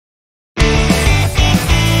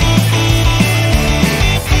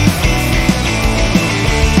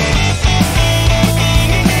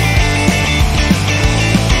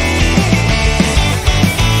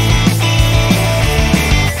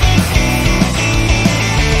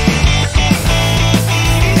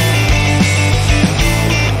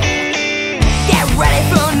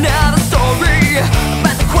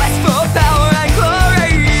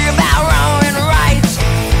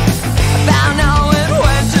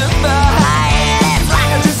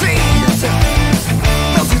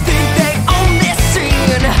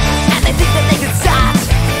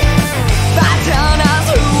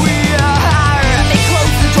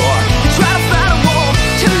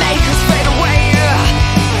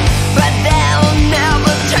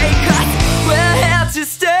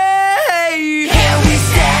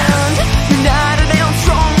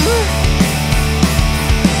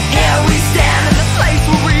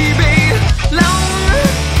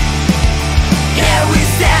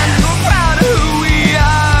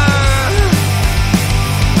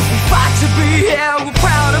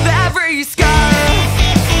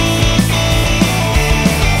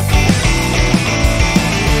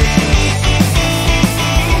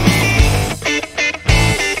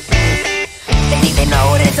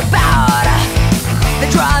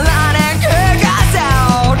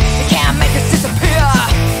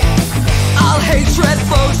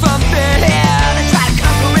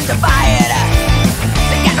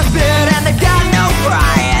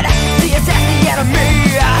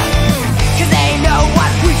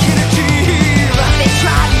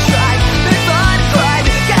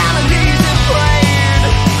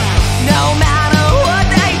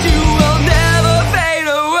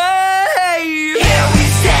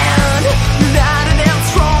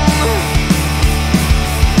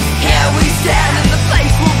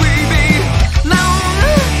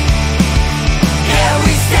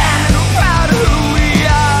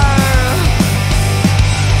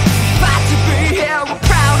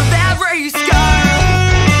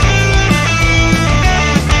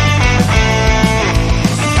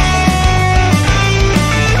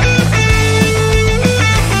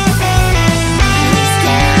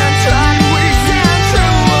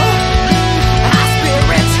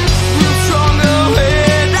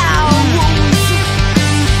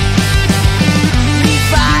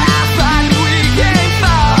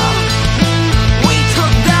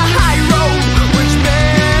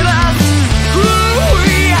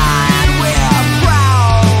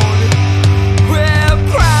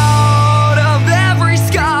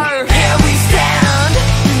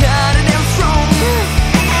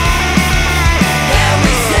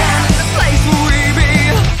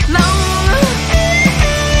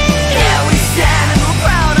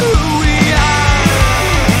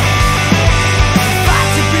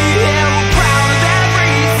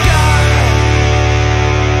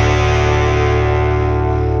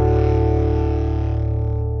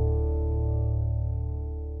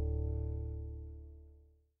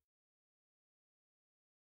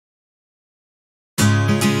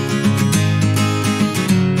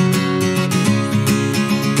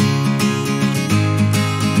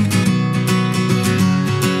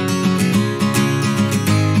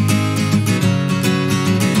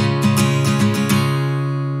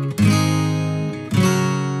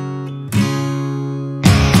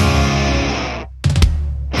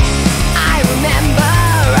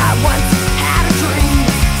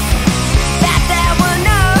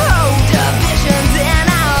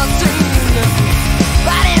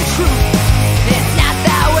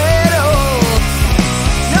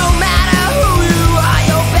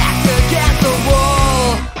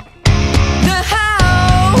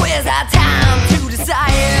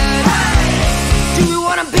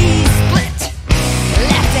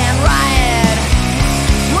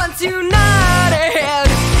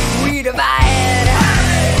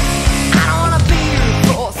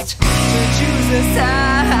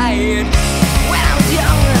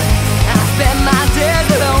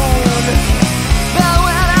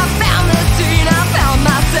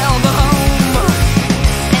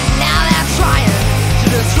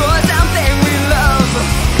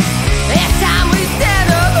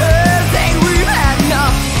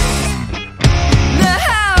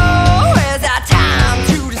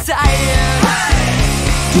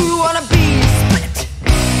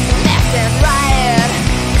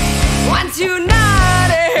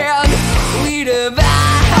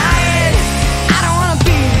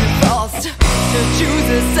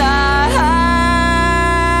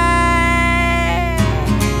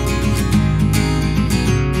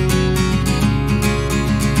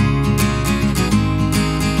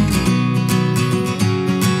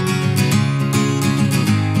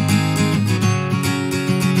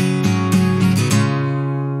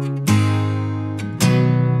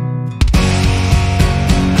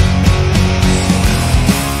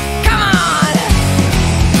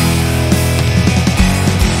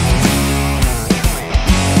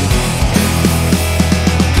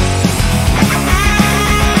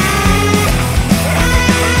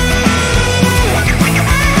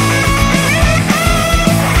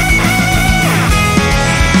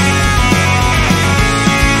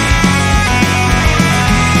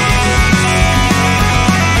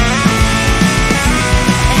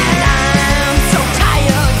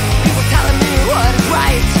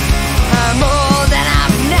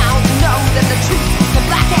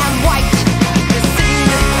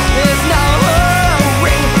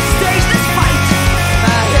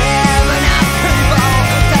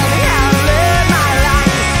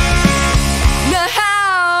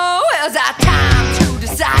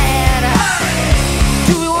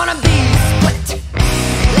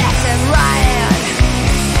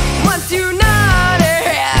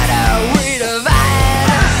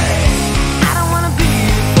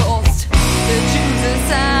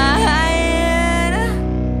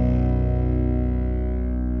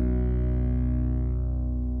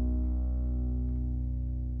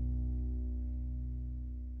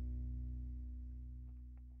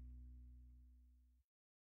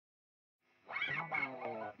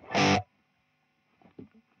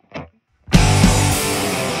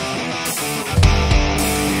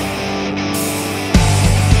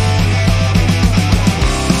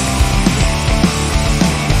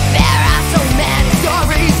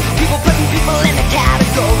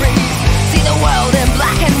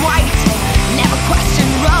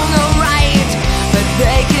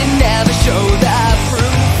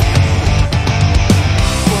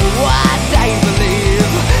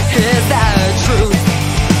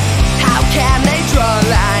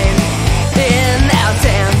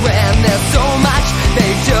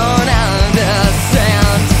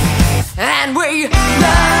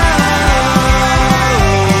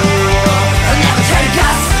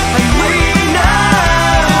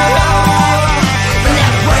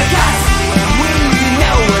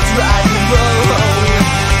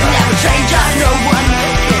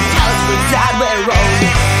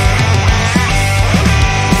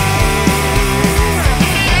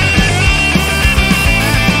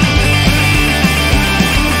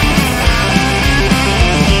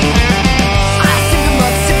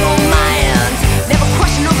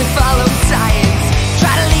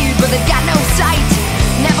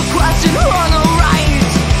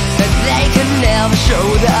never show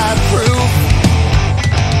the proof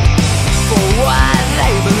for what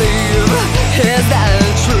they believe is the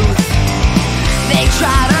truth. They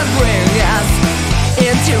try to bring us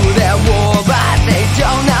into their war, but they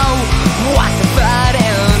don't know what they're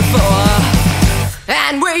fighting for.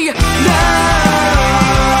 And we know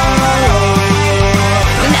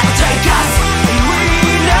they'll never take us, and we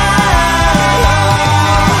know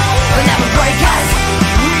they'll never break us.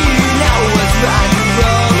 We know what's right and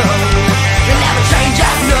wrong. They'll never change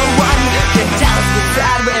us, no one can tell us which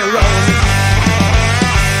side we're on.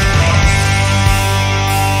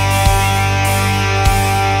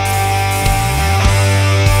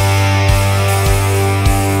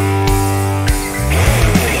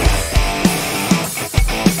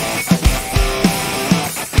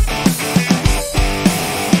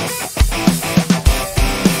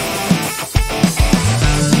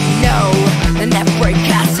 They'll never break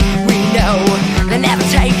us, we know. They'll never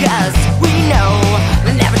take us, we know.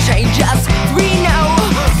 They'll never change us, we know.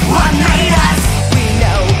 What made us, we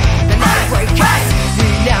know. They'll never break us, we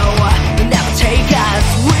know. They'll never take us,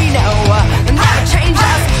 we know. They'll never change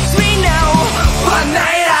us, we know. What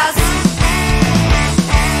made us,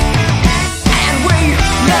 and we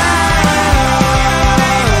know.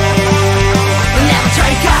 They'll never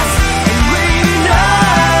take us, and we know.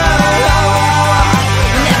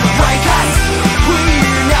 They'll never break us. We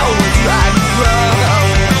know what's right and wrong.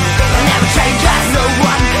 They'll never change us, no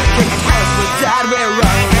one can tell us what side we're on.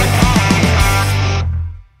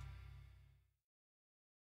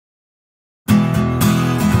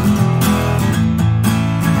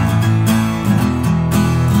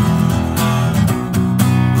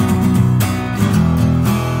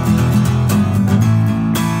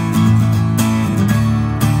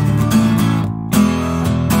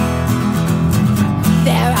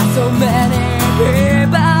 There are so many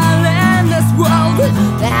people in this world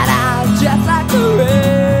that are just like the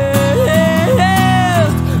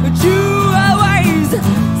rest, but you always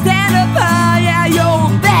stand up high, yeah, you're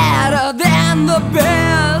better than the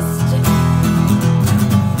best.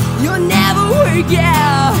 You're never weak,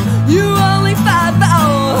 yeah, you only fight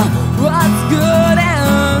for what's good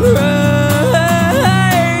and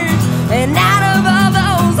right. And out of all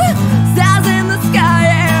those stars in the sky,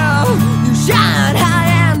 yeah, you shine high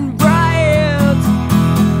and bright.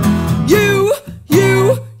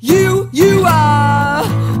 You are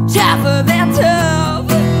tougher than tough.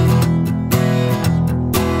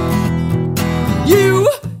 You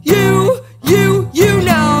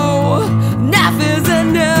know enough is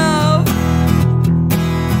enough.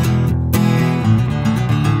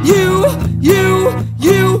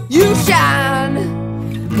 You shine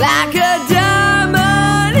like a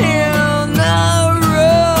diamond in the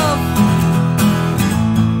rough.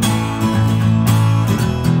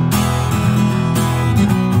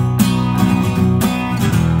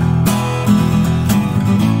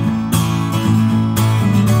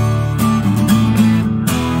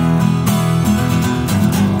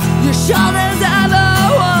 Your shoulders are the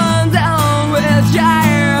ones on which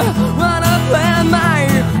I wanna plant my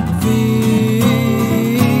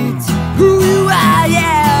feet. Who you are,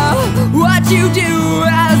 yeah, what you do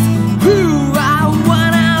is who I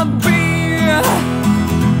wanna be.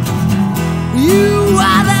 You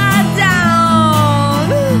are the dawn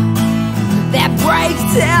that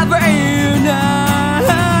breaks every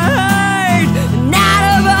night. And out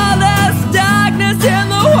of all this darkness in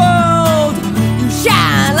the world, you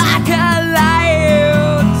shine like a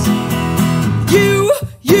light.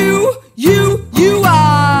 You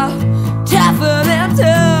are tougher than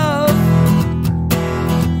tough.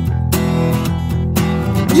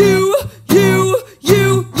 You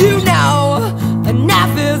know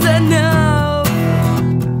enough is enough.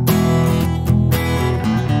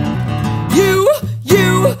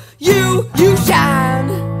 You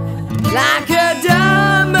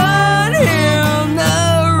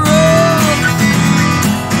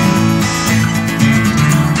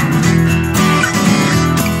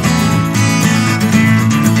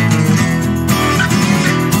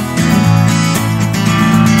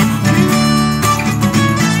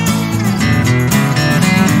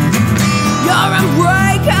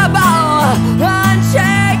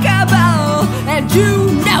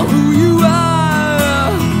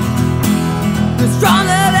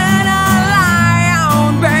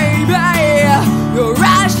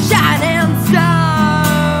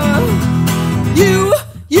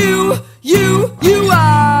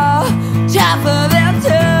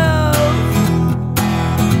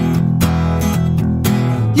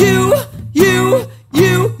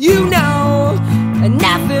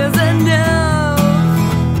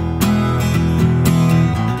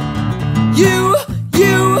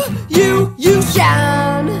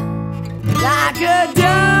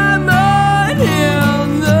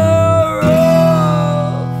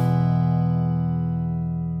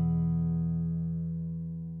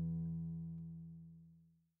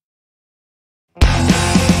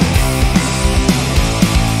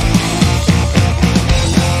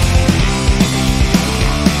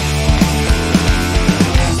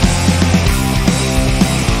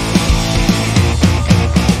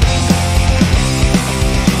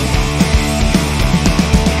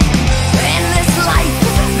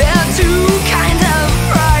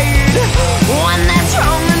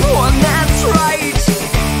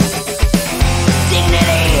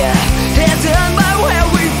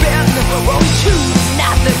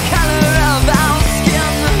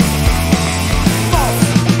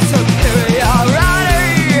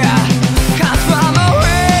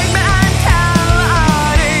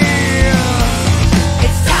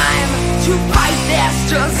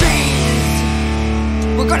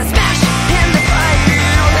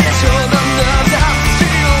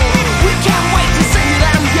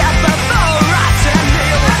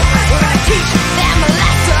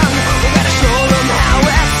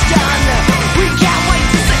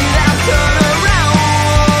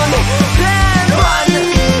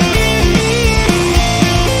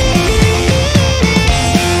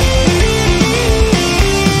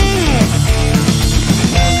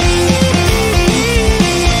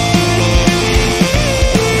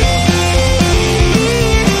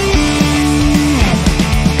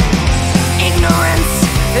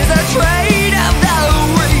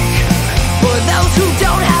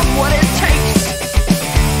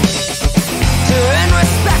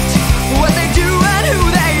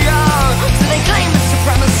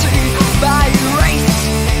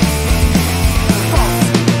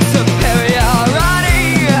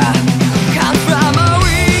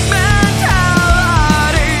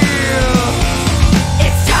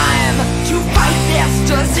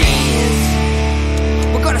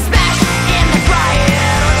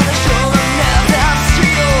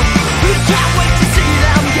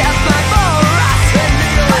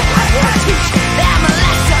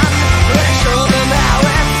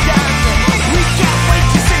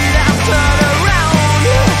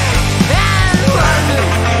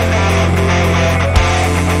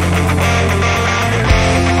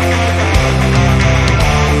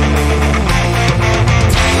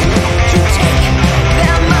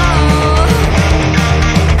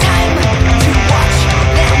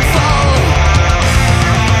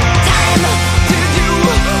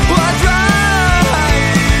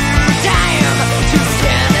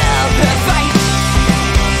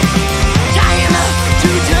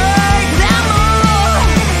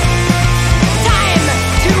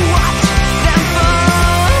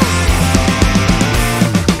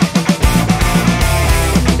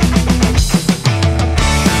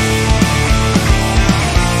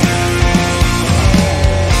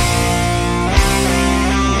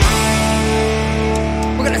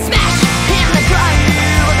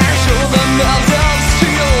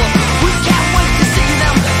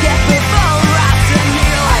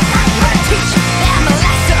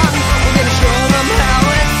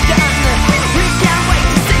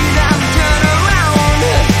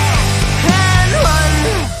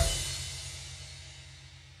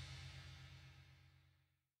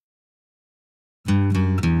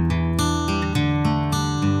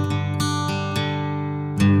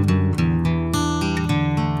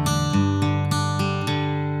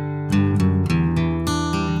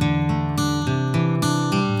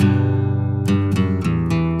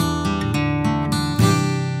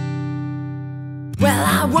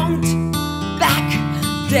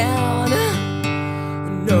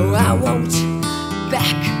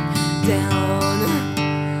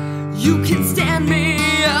can stand me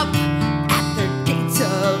up at the gates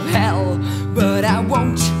of hell, but I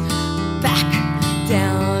won't back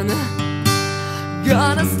down.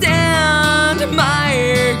 Gonna stand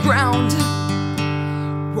my ground,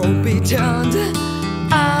 won't be turned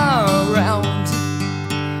around.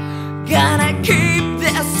 Gonna keep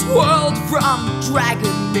this world from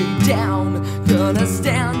dragging me down. Gonna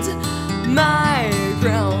stand my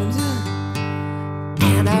ground,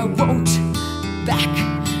 and I won't back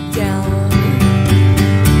down.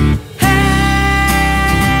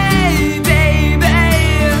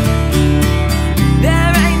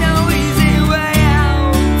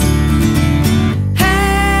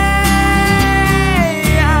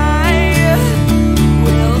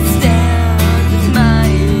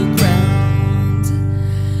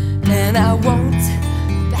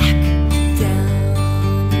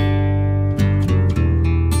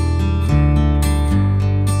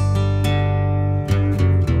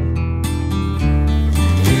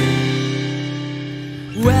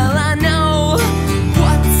 Well, I know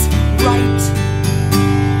what's right.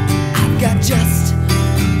 I've got just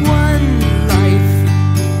one life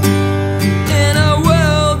in a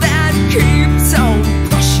world that keeps on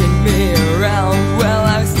pushing me around. Well,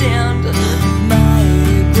 I stand my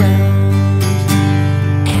ground,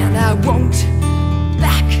 and I won't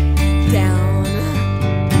back down.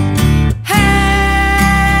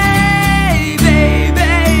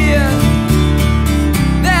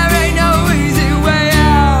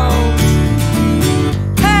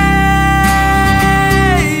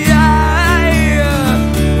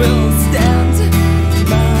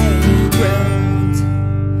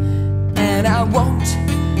 I won't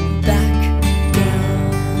back down.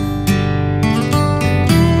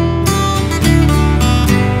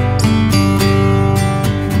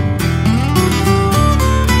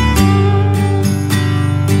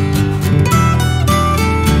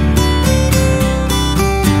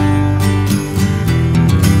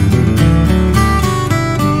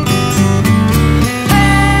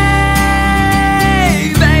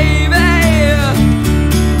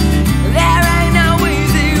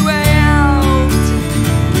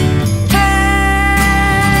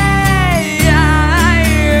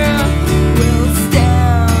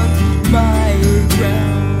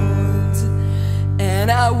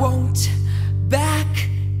 I won't back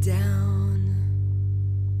down.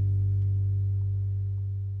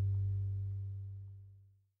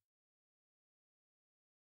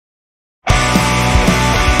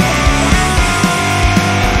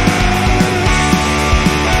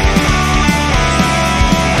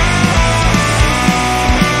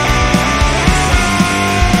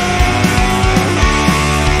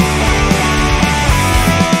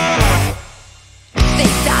 They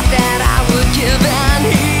thought that I would give in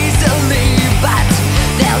easily, but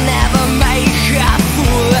they'll never make a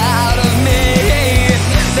fool out of me.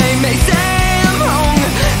 They may say I'm wrong,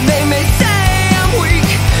 they may say I'm weak,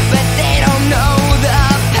 but they don't know the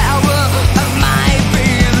power of my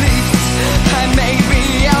beliefs. I may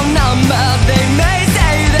be outnumbered, they may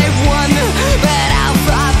say they've won, but I'll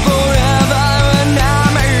fight forever an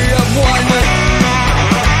army of one.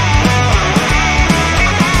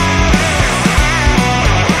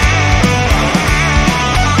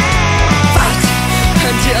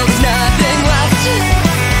 Until there's nothing left.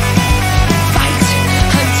 Fight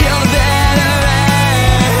until the bitter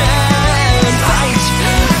end. Fight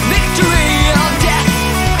victory or death.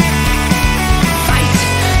 Fight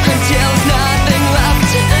until there's nothing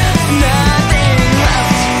left. Nothing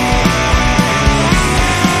left.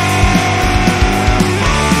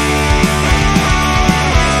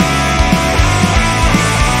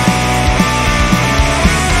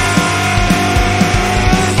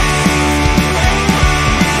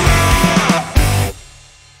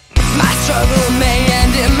 My struggle may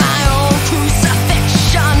end in my own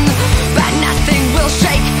crucifixion, but nothing will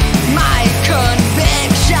shake my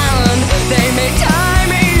conviction. They may tie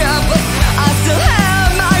me up, I still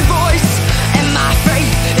have my voice, and my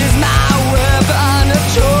faith is my weapon of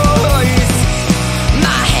choice.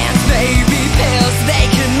 My hands may be pierced, they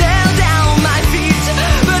can nail down my feet,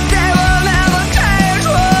 but they will never change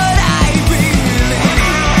what I believe.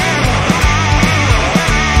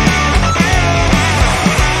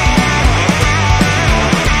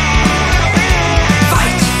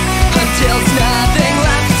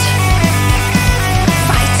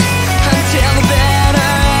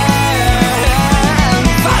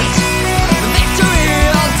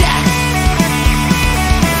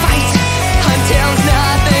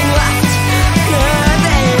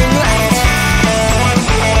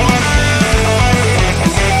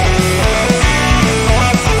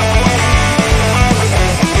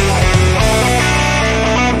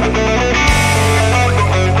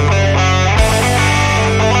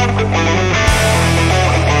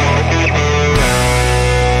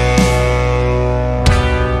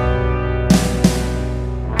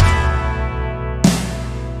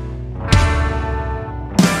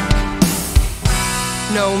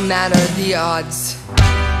 No matter the odds,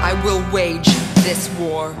 I will wage this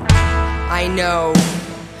war. I know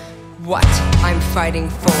what I'm fighting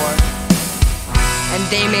for, and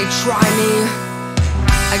they may try me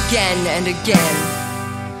again and again.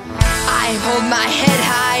 I hold my head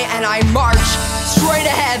high and I march straight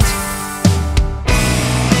ahead.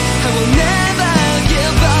 I will never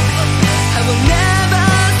give up, I will never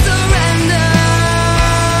surrender.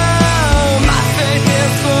 My faith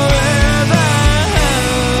is forever.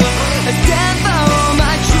 I stand for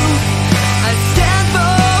my truth, I stand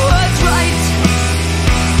for what's right,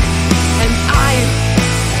 and I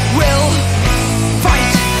will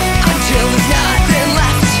fight until there's nothing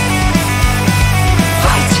left.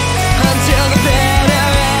 Fight until the bitter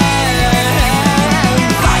end.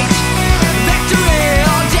 Fight, victory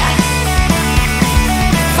or death.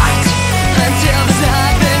 Fight until there's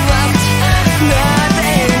nothing left,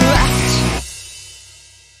 nothing left.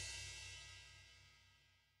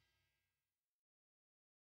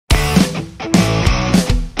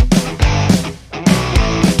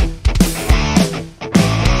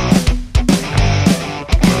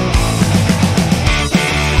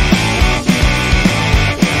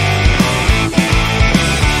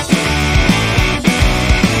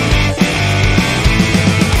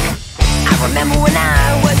 I remember when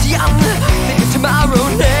I was young, thinking tomorrow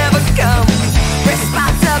never comes.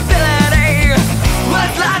 Responsibility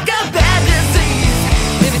was like a bad disease.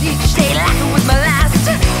 Living each day like it was my last.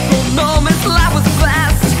 No moments, life was a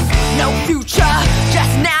blast. No future,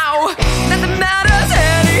 just now. Nothing matters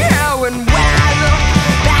anyhow. And when I look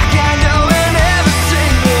back, I know in every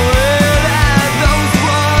single word that those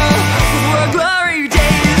were glory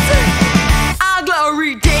days. Our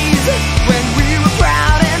glory days when we were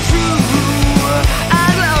proud and true.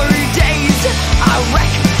 Our glory days, our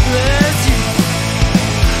reckless youth.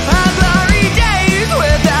 Our glory days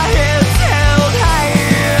with our heads held high.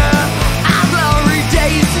 Our glory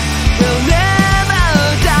days will never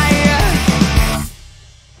die.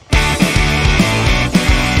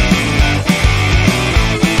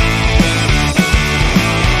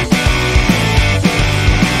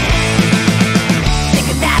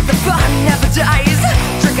 Thinking that the fun never dies,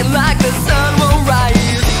 drinking like the sun won't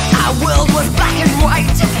rise. Our world was black and white,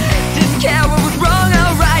 didn't care what was wrong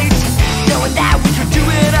or right, knowing that we could do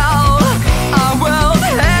it all. Our world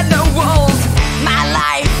had no walls. My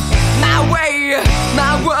life, my way,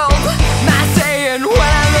 my world, my say. And when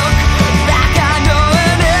I look back, I know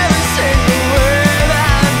in every single word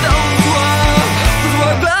that those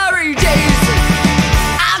were glory days.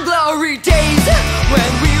 Our glory days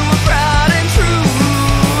when we were proud and true.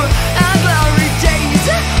 Our glory days,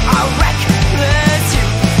 our reckless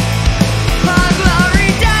youth. Our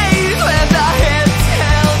glory days with our heads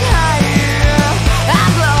held high.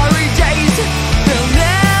 Our glory days will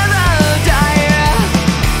never die.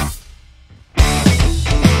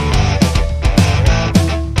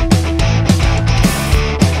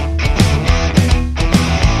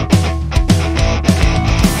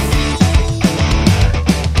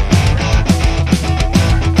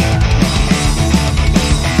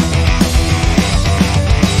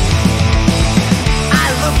 I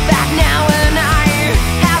look back now and I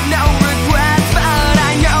have no regrets, but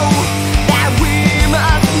I know that we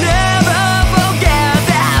must never forget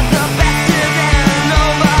that the best isn't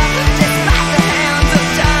over despite the hands of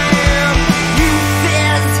time. Youth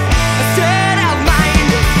is a state of mind.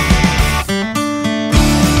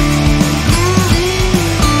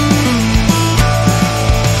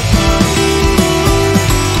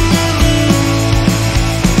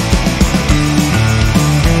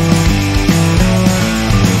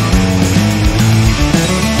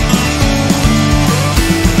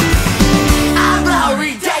 Our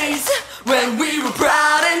glory days when we were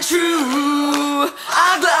proud and true.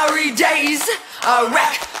 Our glory days, our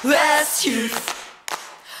reckless youth.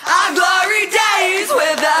 Our glory days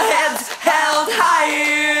with our heads held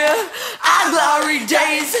high. Our glory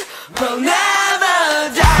days will never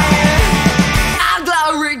die. Our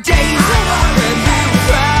glory days when we were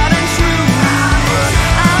proud and true.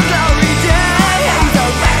 Our glory days,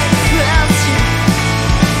 our reckless youth.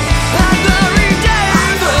 Our glory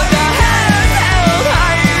days with our heads held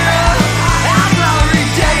high. Our glory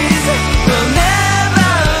days will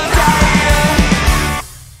never die.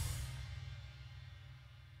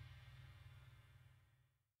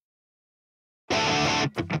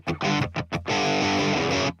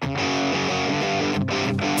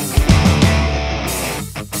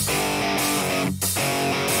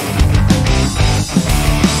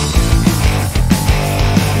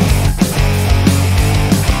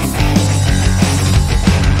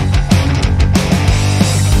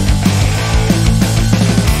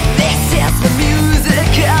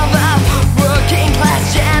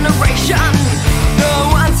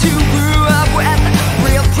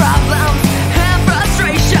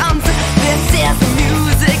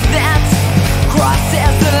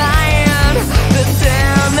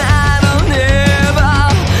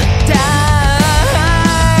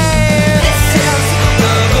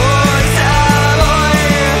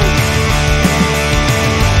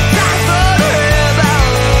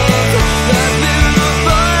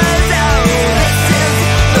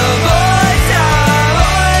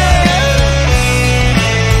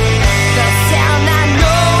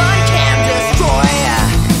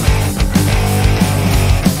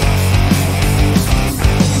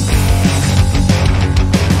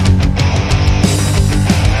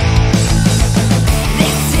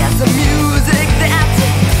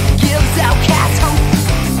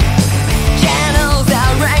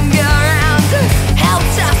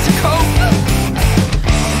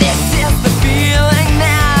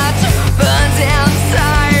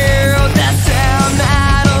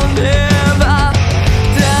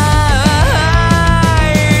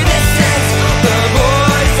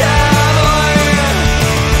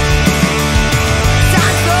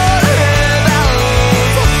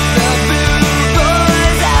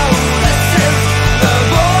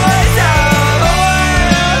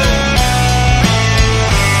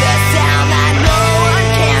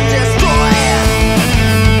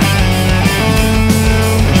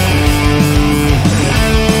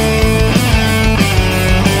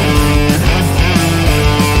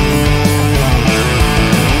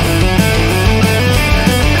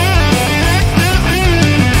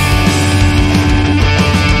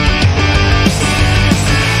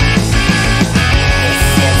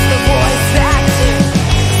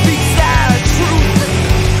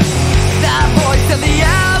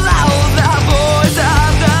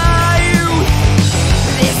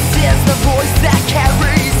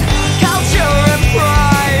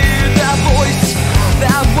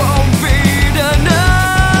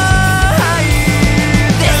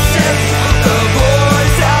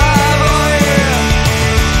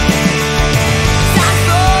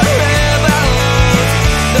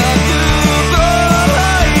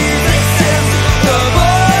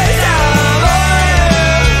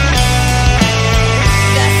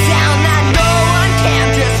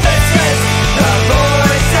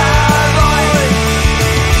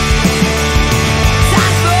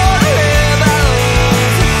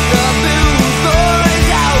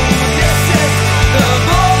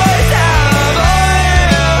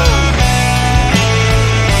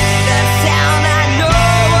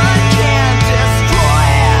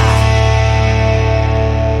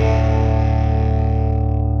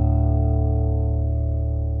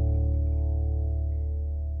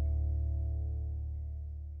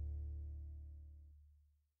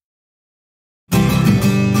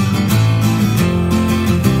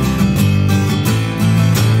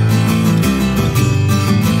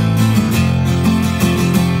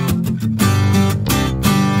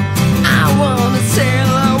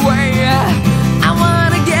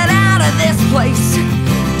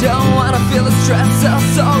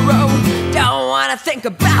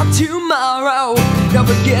 think about tomorrow. No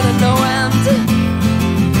beginning, no end.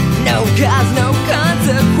 No cause, no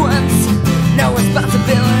consequence. No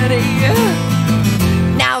responsibility.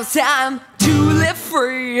 Now it's time to live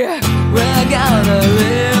free. We're gonna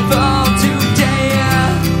live for today.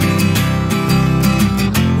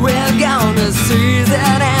 We're gonna seize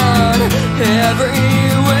it out every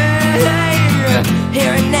way.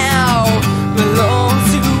 Here and now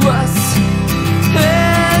belongs to us.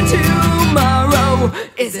 And tomorrow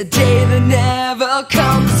is a day that never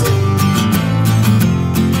comes.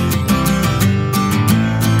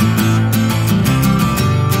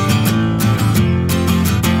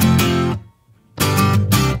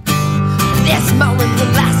 This moment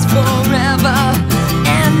will last forever,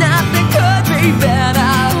 and nothing could be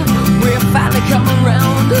better. We'll finally come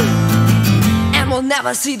around, and we'll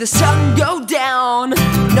never see the sun go down.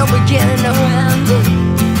 No beginning, no end.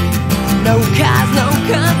 No cause, no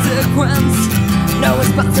consequence. No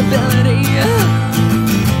responsibility.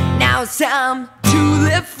 Now it's time to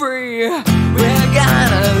live free. We're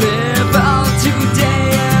gonna live all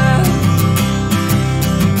today.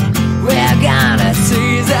 We're gonna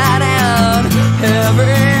seize it out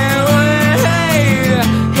every way.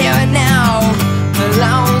 Here and now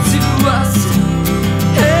belongs to us.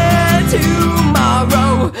 And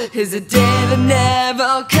tomorrow is a day that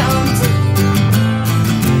never comes.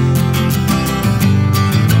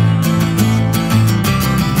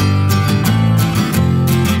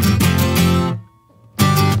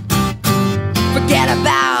 Forget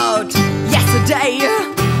about yesterday.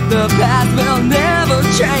 The past will never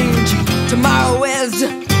change. Tomorrow is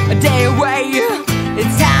a day away.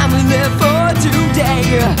 It's time we live for today.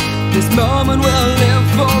 This moment will live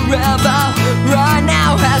forever. Right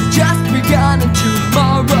now has just begun, and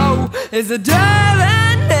tomorrow is a day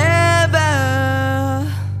that never.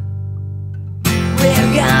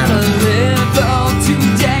 We're gonna live for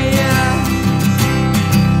today.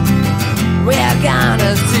 We're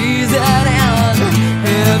gonna seize it out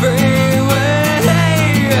every way.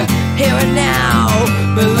 Here and now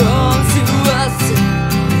belongs to us.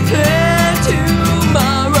 And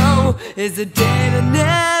tomorrow is a day that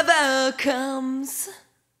never comes.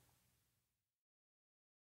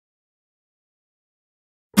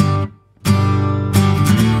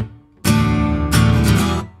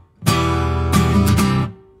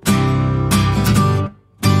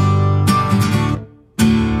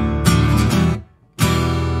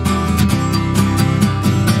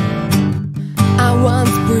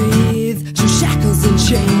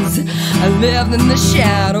 I lived in the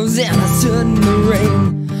shadows and I stood in the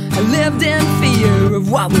rain. I lived in fear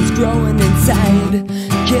of what was growing inside,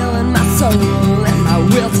 killing my soul and my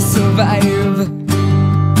will to survive.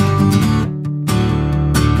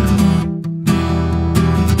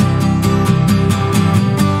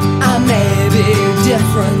 I may be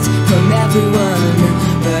different from everyone,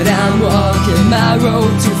 but I'm walking my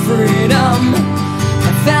road to freedom.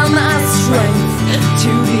 I found my strength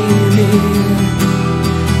to be me.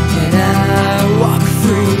 I walk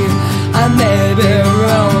free. I may be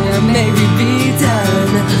wrong, I may be beaten,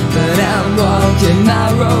 but I'm walking my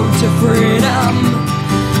road to freedom.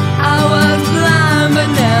 I was blind, but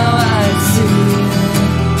now I see,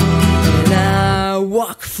 and I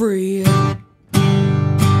walk free.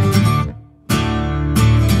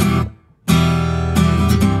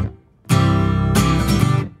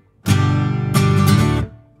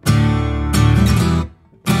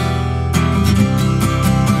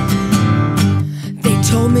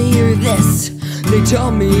 They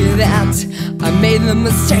told me that I made the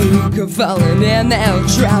mistake of falling in their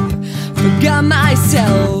trap. Forgot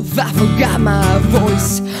myself, I forgot my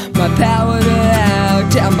voice, my power to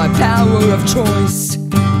act and my power of choice.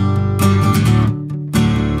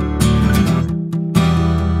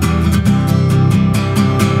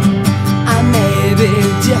 I may be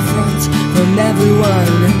different from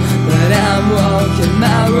everyone, but I'm walking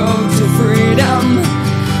my road to freedom.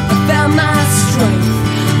 I found my strength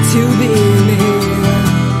to be me,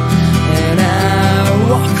 and I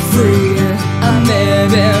walk free. I may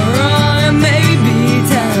be wrong, I may be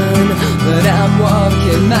beaten, but I'm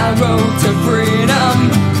walking my road to freedom.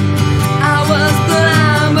 I was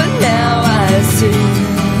blind, but now I see,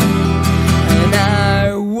 and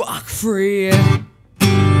I walk free.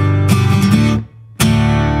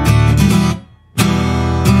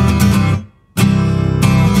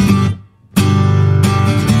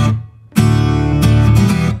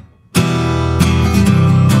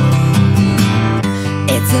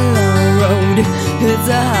 It's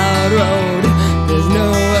a hard road, there's no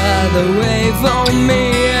other way for me.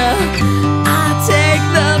 I take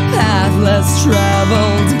the path less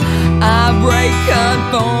traveled, I break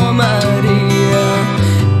conformity.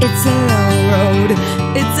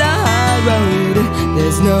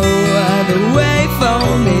 there's no other way for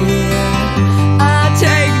me. I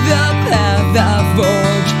take the path I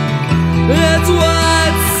forge, that's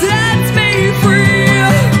what sets me free.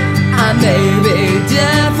 I may be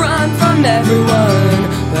different from everyone,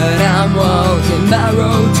 but I'm walking my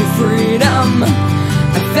road to freedom.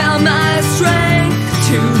 I found my strength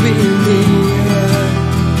to be me,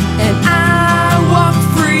 and I walk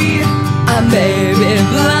free. I may be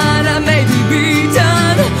blind, I may be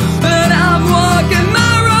beaten, but I'm walking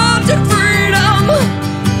my road to freedom.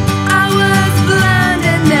 I was blind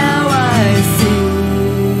and now I see,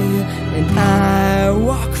 and I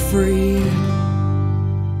walk free.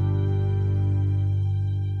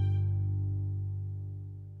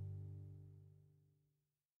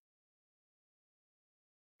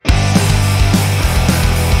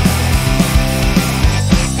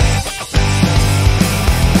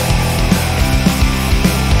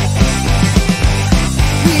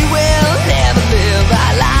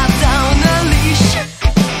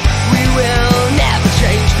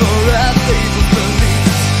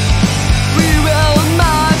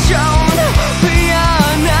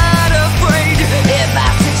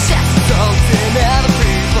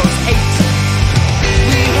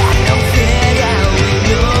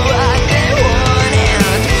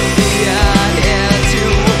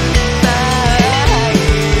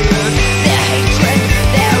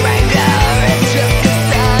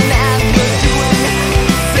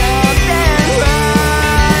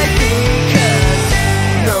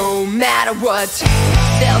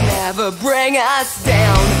 They'll never bring us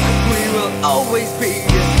down. We will always be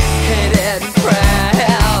headed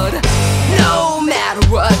proud. No matter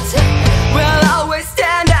what, we'll always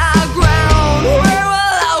stand our ground. We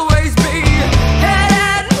will always be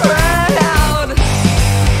headed proud.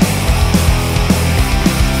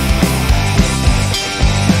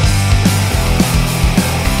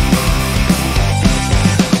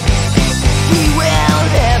 We will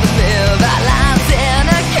never live our lives in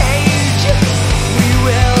a cage. We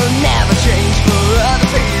will never change for other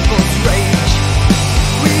people's rage.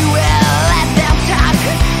 We will let them talk,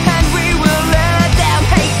 and we will let them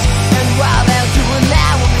hate. And while they're doing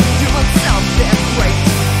that, we'll be doing something great.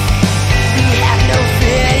 We have no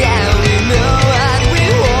fear, yeah, we know what we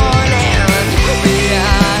want, and we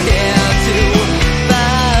are here to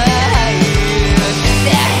fight.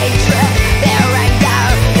 Their hatred, their anger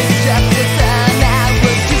is just a sign that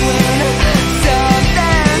we're doing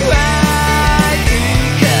something right.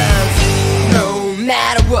 Because no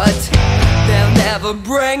matter what, they'll never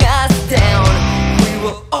bring us down. We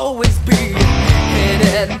will always be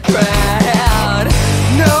headed proud.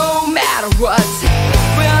 No matter what,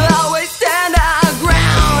 we'll always stand our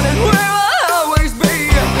ground, and we will always be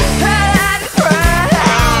headed proud.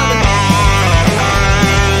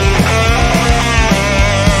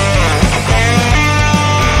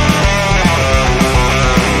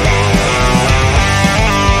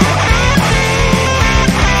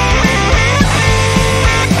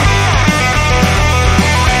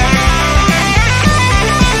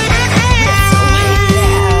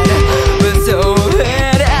 We're so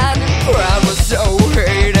hated, proud, we're so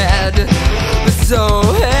hated. We're so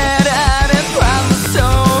hated and proud, we're so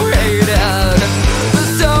hated.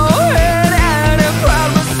 We're so hated and proud,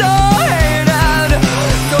 we're so hated.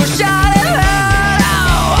 So shout it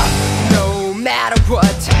out. No matter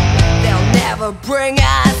what, they'll never bring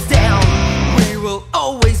us down. We will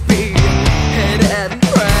always be headed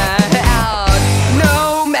proud.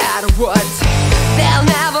 No matter what, they'll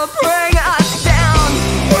never bring us down.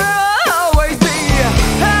 We'll always be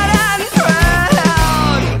headed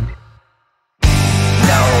proud.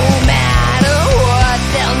 No matter what,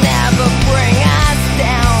 they'll never bring us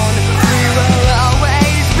down. We will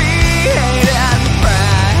always be headed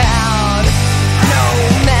proud. No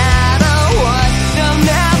matter what, they'll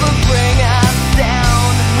never bring us down.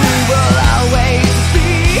 We will always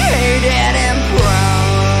be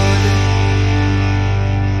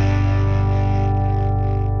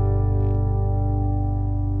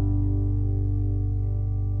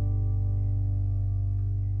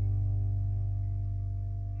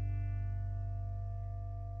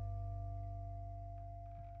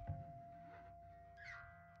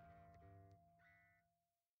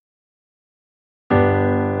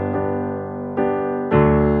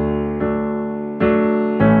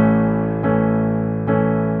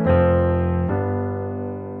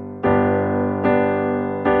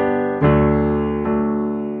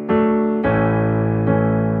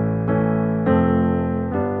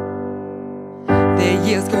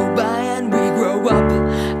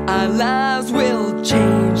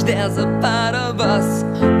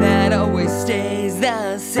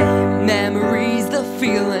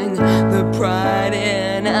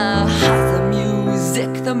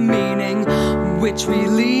which we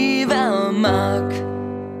leave a mark.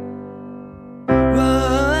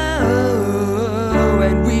 Whoa,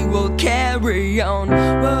 and we will carry on.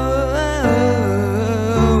 Whoa,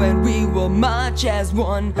 and we will march as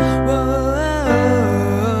one. Whoa,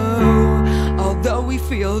 although we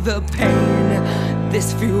feel the pain,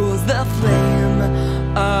 this fuels the flame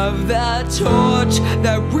of the torch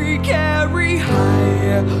that we carry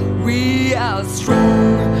high. We are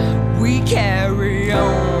strong, we carry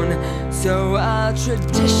on, so our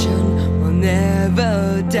tradition will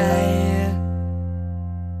never die.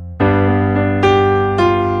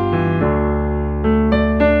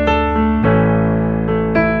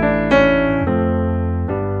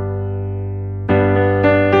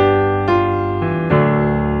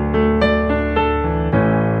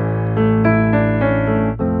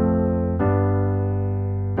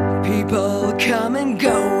 People come and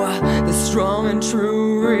go, the strong and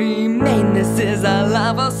true remain. This is our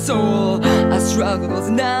life, our soul, our struggle's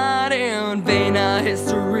not in vain. Our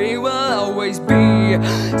history will always be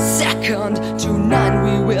second to none.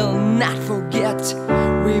 We will not forget,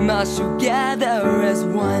 we march together as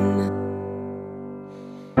one.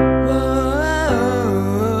 Whoa,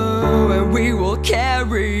 and we will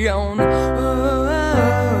carry on. Whoa,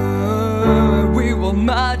 and we will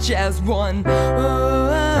march as one.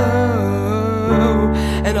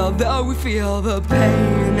 And although we feel the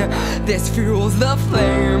pain, this fuels the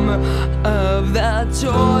flame of the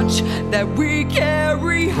torch that we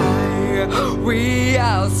carry high. We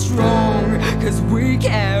are strong, 'cause we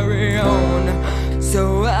carry on,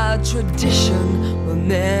 so our tradition will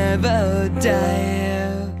never die.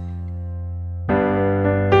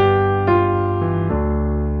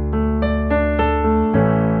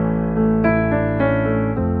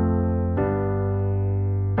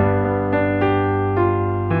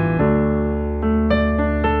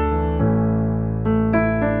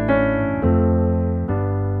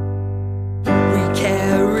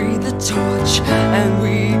 Torch, and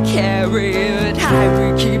we carry it high. We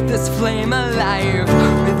keep this flame alive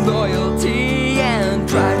with loyalty and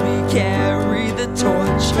pride. We carry the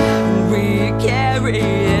torch, and we carry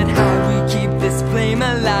it high. We keep this flame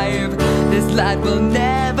alive. This light will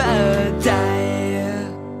never die.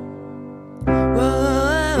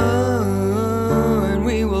 Whoa, and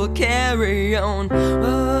we will carry on.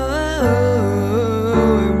 Whoa,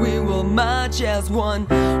 and we will march as one.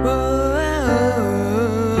 Whoa,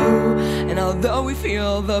 and although we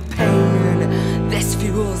feel the pain, this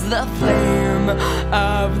fuels the flame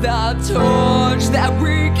of the torch that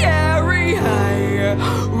we carry high.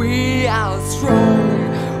 We are strong,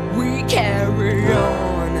 we carry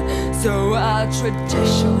on, so our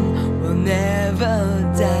tradition